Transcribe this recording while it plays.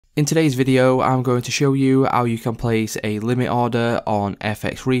In today's video, I'm going to show you how you can place a limit order on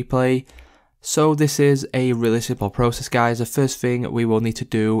FX Replay. So this is a really simple process, guys. The first thing we will need to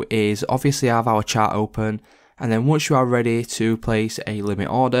do is obviously have our chart open, and then once you are ready to place a limit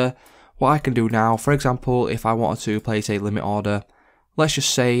order, what I can do now, for example, if I wanted to place a limit order, let's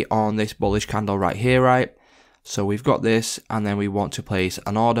just say on this bullish candle right here, right? So we've got this, and then we want to place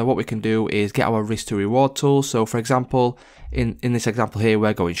an order. What we can do is get our risk to reward tool. So for example, in this example here,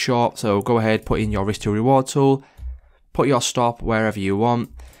 we're going short. So go ahead, put in your risk to reward tool, put your stop wherever you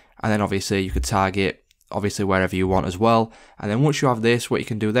want, and then obviously you could target obviously wherever you want as well. And then once you have this, what you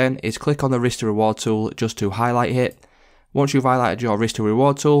can do then is click on the risk to reward tool just to highlight it. Once you've highlighted your risk to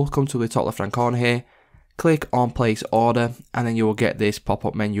reward tool, come to the top left hand corner here, click on place order, and then you will get this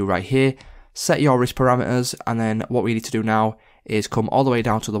pop-up menu right here. Set your risk parameters, and then what we need to do now is come all the way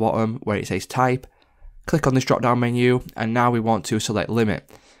down to the bottom where it says type, click on this drop down menu, and now we want to select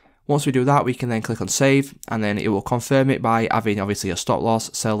limit. Once we do that, we can then click on save, and then it will confirm it by having obviously a stop loss,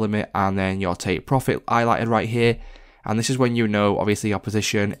 sell limit, and then your take profit highlighted right here. And this is when you know obviously your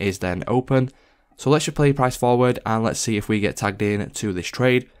position is then open. So let's just play price forward and let's see if we get tagged in to this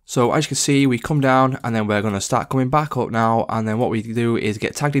trade. So as you can see, we come down and then we're going to start coming back up now, and then what we do is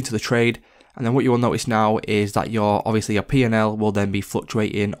get tagged into the trade. And then what you will notice now is that your P&L will then be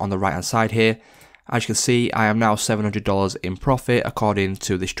fluctuating on the right hand side here. As you can see, I am now $700 in profit according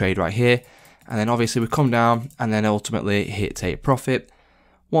to this trade right here. And then obviously we come down and then ultimately hit take profit.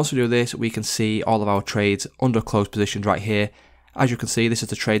 Once we do this, we can see all of our trades under closed positions right here. As you can see, this is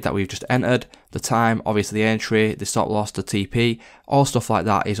the trade that we've just entered. The time, obviously the entry, the stop loss, the TP, all stuff like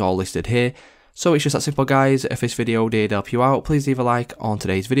that is all listed here. So it's just that simple, guys. If this video did help you out, please leave a like on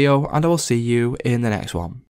today's video, and I will see you in the next one.